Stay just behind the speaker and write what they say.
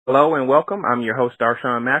Hello and welcome. I'm your host,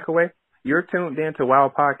 Darshawn McAway. You're tuned in to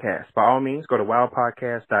WOW Podcast. By all means, go to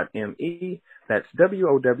wowpodcast.me. That's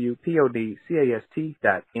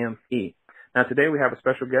WOWPODCAST.me. Now, today we have a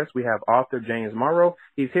special guest. We have author James Morrow.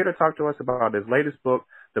 He's here to talk to us about his latest book,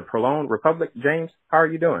 The Prolonged Republic. James, how are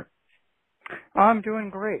you doing? I'm doing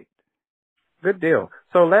great. Good deal.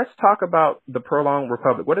 So let's talk about The Prolonged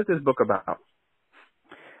Republic. What is this book about?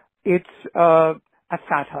 It's a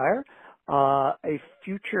satire, a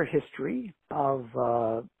future history of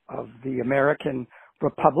the American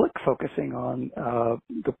Republic, focusing on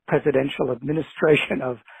the presidential administration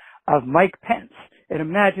of Mike Pence. It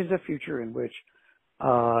imagines a future in which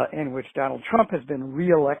Donald Trump has been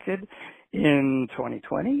reelected in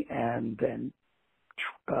 2020, and then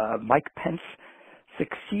Mike Pence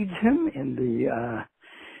succeeds him in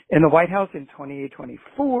the White House in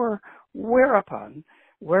 2024, whereupon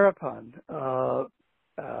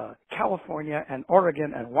California and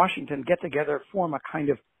Oregon and Washington get together, form a kind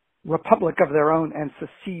of republic of their own, and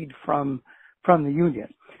secede from the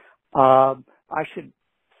Union. I should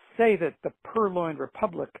say that the Purloined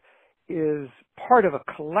Republic is part of a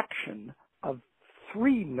collection of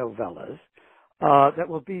 3 novellas that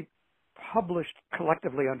will be published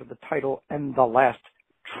collectively under the title "And the Last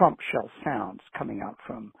Trump Shall Sound," coming out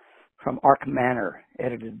from Arc Manor,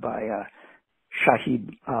 edited by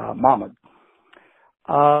Shahid Mahmoud.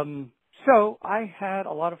 So I had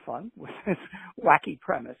a lot of fun with this wacky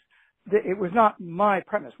premise. It was not my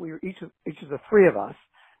premise. We were each of the 3 of us.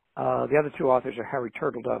 The other 2 authors are Harry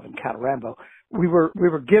Turtledove and Kat Rambo. We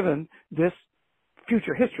were given this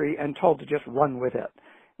future history and told to just run with it.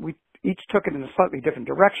 We each took it in a slightly different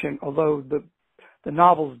direction, although the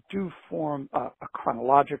novels do form a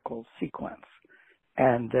chronological sequence,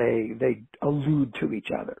 and they allude to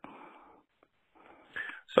each other.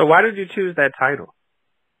 So why did you choose that title?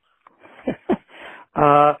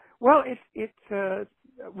 Well, it's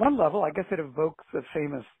one level, I guess it evokes the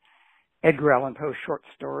famous Edgar Allan Poe short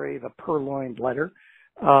story, The Purloined Letter.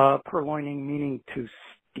 Purloining meaning to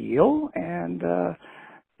steal, and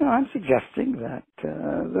I'm suggesting that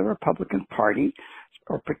the Republican Party,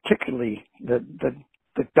 or particularly the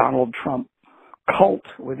Donald Trump cult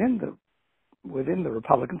within the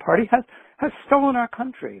Republican Party, has stolen our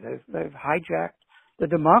country. They've hijacked the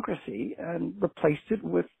democracy and replaced it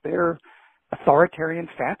with their authoritarian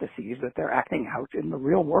fantasies that they're acting out in the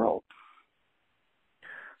real world.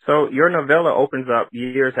 So your novella opens up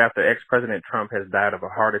years after ex-President Trump has died of a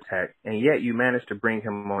heart attack, and yet you managed to bring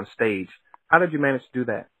him on stage. How did you manage to do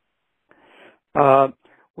that?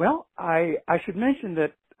 Well, I should mention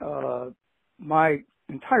that my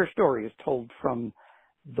entire story is told from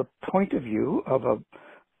the point of view of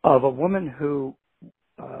a woman who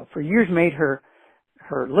for years made her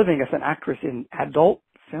living as an actress in adult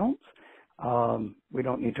films. We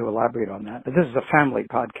don't need to elaborate on that, but this is a family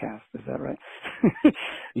podcast. Is that right?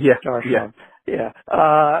 Yeah.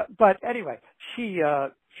 But anyway, she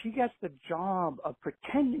gets the job of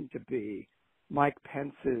pretending to be Mike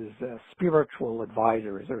Pence's spiritual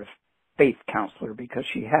advisor, as a faith counselor, because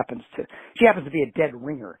she happens to be a dead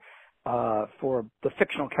ringer for the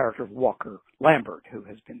fictional character of Walker Lambert, who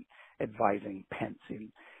has been advising Pence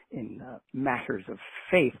in matters of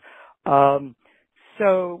faith.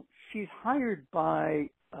 So she's hired by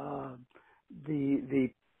the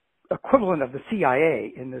equivalent of the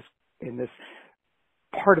CIA in this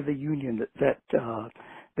part of the Union that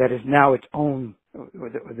is now its own.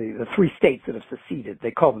 The 3 states that have seceded,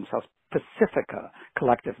 they call themselves Pacifica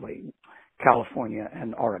collectively, California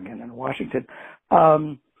and Oregon and Washington.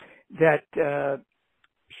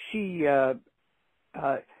 She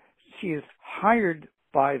is hired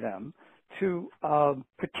by them to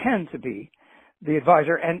pretend to be the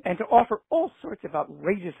advisor and to offer all sorts of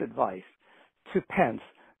outrageous advice to Pence,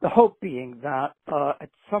 the hope being that at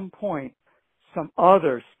some point some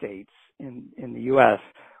other states in the U.S.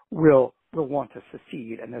 will want to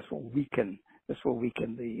secede, and this will weaken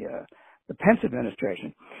the Pence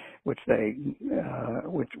administration, which they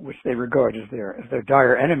regard as their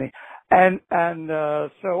dire enemy, and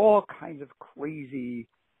so all kinds of crazy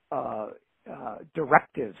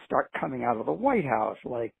directives start coming out of the White House,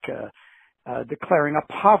 like declaring a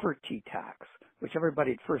poverty tax, which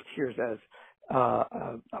everybody at first hears as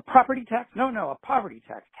a property tax. No, a poverty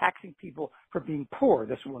tax, taxing people for being poor.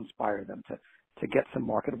 This will inspire them to get some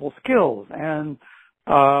marketable skills, and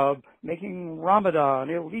making Ramadan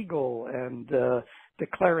illegal, and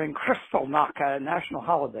declaring Kristallnacht a national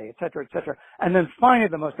holiday, et cetera, et cetera. And then finally,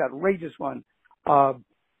 the most outrageous one,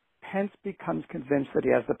 Pence becomes convinced that he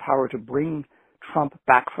has the power to bring Trump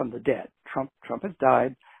back from the dead. Trump has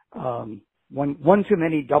died. one too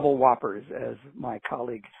many double whoppers, as my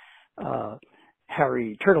colleague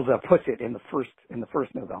Harry Turtledove puts it in the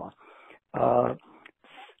first novella.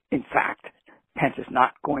 In fact, Pence does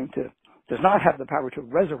not have the power to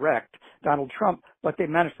resurrect Donald Trump, but they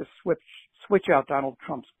managed to switch out Donald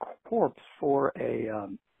Trump's corpse for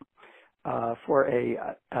an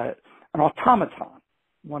automaton,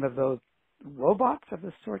 one of those robots of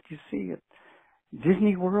the sort you see at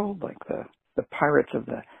Disney World, like the Pirates of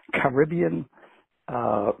the Caribbean,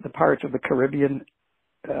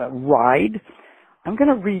 ride. I'm going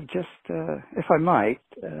to read just, if I might,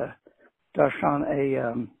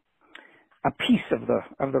 Darshan, a piece of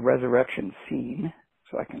the resurrection scene,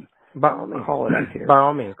 so I can call it up here. By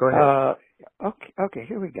all means, go ahead. Okay,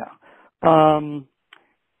 here we go.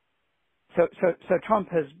 So Trump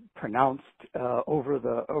has pronounced over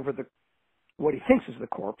the what he thinks is the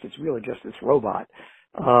corpse. It's really just this robot.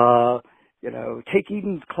 Take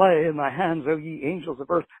Eden's clay in my hands, O ye angels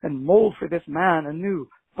of earth, and mold for this man a new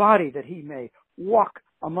body that he may walk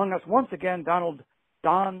among us once again. Donald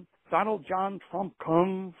John Trump,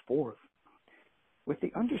 come forth. With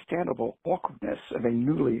the understandable awkwardness of a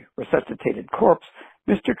newly resuscitated corpse,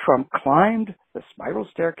 Mr. Trump climbed the spiral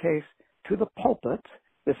staircase to the pulpit.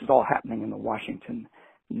 This is all happening in the Washington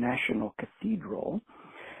National Cathedral.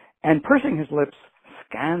 And pursing his lips,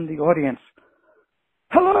 scanned the audience.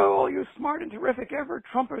 Hello, all you smart and terrific ever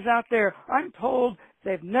Trumpers out there. I'm told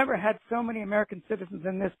they've never had so many American citizens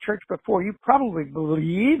in this church before. You probably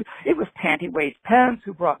believe it was Panty-Waist Pence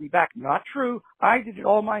who brought me back. Not true. I did it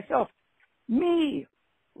all myself. Me.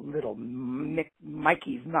 Little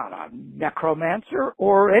Mikey's not a necromancer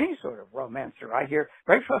or any sort of romancer, I hear.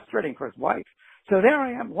 Very frustrating for his wife. So there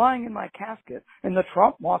I am, lying in my casket in the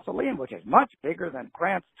Trump mausoleum, which is much bigger than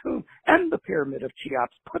Grant's tomb and the Pyramid of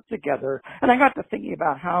Cheops put together. And I got to thinking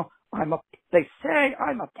about how they say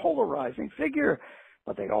I'm a polarizing figure,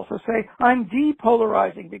 but they also say I'm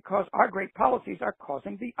depolarizing because our great policies are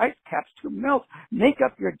causing the ice caps to melt. Make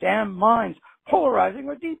up your damn minds. Polarizing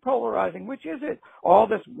or depolarizing, which is it? All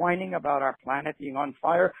this whining about our planet being on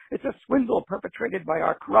fire, it's a swindle perpetrated by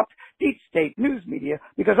our corrupt deep state news media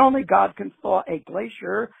because only God can thaw a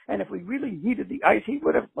glacier, and if we really needed the ice, he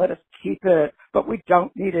would have let us keep it, but we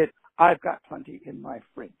don't need it. I've got plenty in my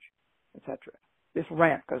fridge, etc. This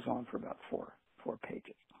rant goes on for about four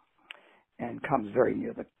pages and comes very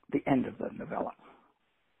near the end of the novella.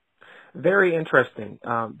 Very interesting.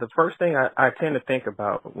 The first thing I tend to think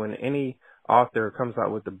about when any author comes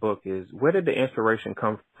out with the book is, where did the inspiration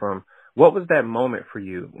come from? What was that moment for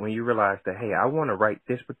you when you realized that, hey, I want to write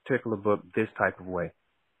this particular book this type of way?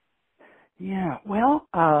 Yeah, well,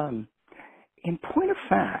 in point of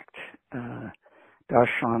fact,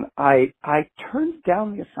 Darshan, I turned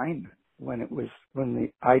down the assignment when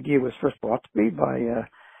the idea was first brought to me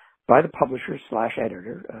by the publisher /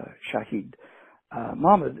 editor, Shahid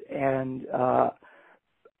Mahmoud, and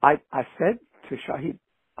I said to Shahid,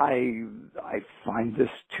 I find this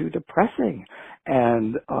too depressing,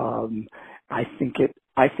 and I think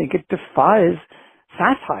it defies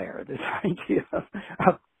satire. This idea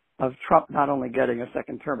of Trump not only getting a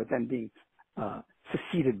second term but then being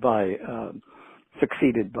succeeded by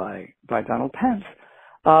Donald Pence.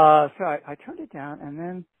 So I turned it down, and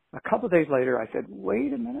then a couple of days later, I said,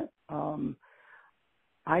 "Wait a minute,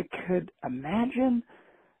 I could imagine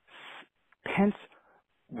Pence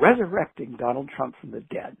resurrecting Donald Trump from the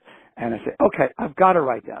dead." And I said, "Okay, I've got to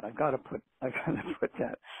write that. I've got to put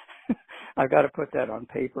that. I've got to put that on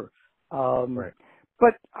paper." Right.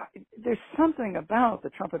 But there's something about the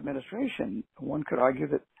Trump administration, one could argue,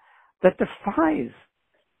 that defies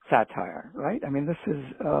satire, right? I mean, this is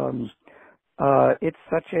it's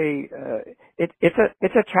such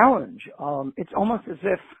it's a challenge. It's almost as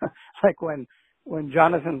if like when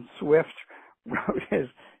Jonathan Swift wrote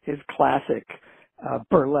his classic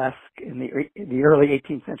burlesque in the early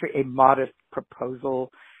 18th century, A Modest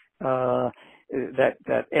Proposal,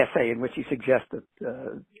 that essay in which he suggests that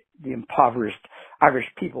the impoverished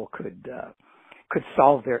Irish people could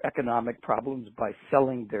solve their economic problems by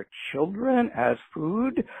selling their children as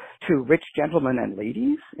food to rich gentlemen and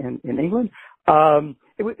ladies in England.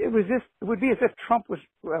 It would be as if Trump was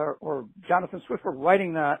or Jonathan Swift were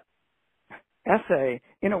writing that essay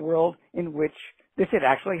in a world in which this had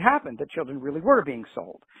actually happened, that children really were being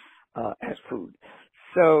sold as food.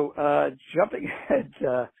 So jumping ahead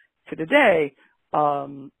to today,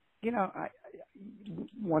 one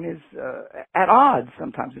is at odds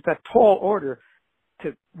sometimes. It's a tall order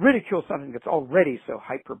to ridicule something that's already so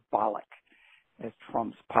hyperbolic as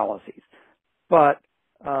Trump's policies. But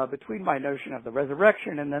between my notion of the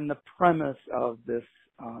resurrection and then the premise of this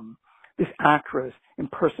actress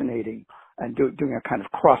impersonating and doing a kind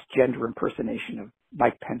of cross-gender impersonation of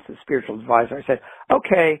Mike Pence's spiritual advisor, I said,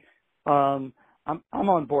 okay, I'm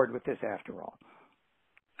on board with this after all.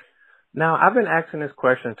 Now, I've been asking this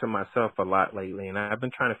question to myself a lot lately, and I've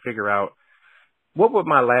been trying to figure out what would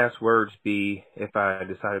my last words be if I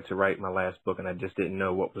decided to write my last book and I just didn't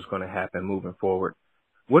know what was going to happen moving forward.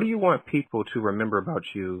 What do you want people to remember about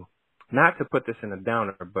you? Not to put this in a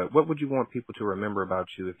downer, but what would you want people to remember about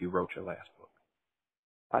you if you wrote your last book?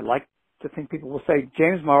 I like to think people will say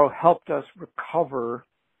James Morrow helped us recover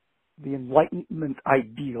the Enlightenment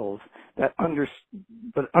ideals that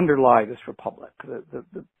underlie this republic.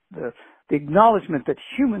 The acknowledgement that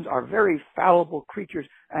humans are very fallible creatures,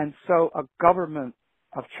 and so a government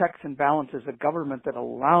of checks and balances, a government that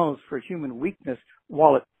allows for human weakness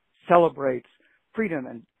while it celebrates freedom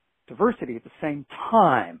and diversity at the same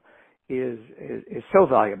time, is so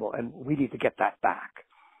valuable, and we need to get that back.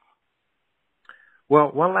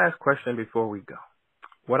 Well, one last question before we go.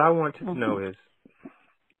 What I want to know is,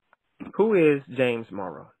 who is James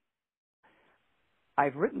Morrow?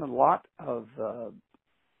 I've written a lot of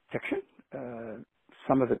fiction,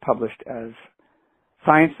 some of it published as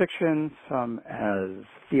science fiction, some as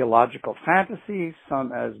theological fantasy,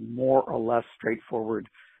 some as more or less straightforward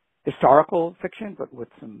historical fiction, but with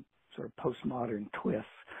some sort of postmodern twists.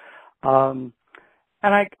 And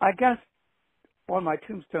I guess on my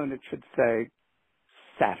tombstone it should say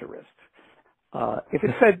satirist. If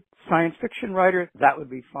it said science fiction writer, that would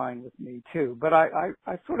be fine with me too. But I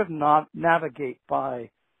sort of navigate by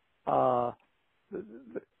the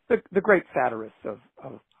great satirists of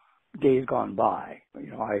days gone by.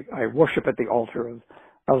 You know, I worship at the altar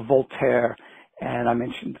of Voltaire, and I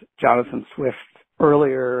mentioned Jonathan Swift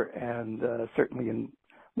earlier, and certainly in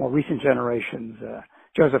more recent generations,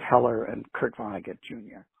 Joseph Heller and Kurt Vonnegut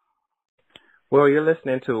Jr. Well, you're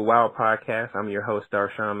listening to a Wild Podcast. I'm your host,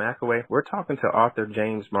 Darshawn McAway. We're talking to author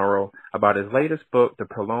James Morrow about his latest book, The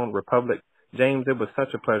Prolonged Republic. James, it was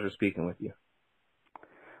such a pleasure speaking with you.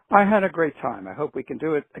 I had a great time. I hope we can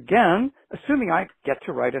do it again, assuming I get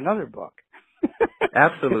to write another book.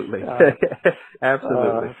 Absolutely.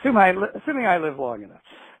 Absolutely. Assuming I live long enough.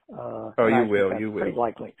 You will. You will. Pretty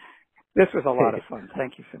likely. This was a lot of fun.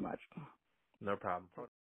 Thank you so much. No problem.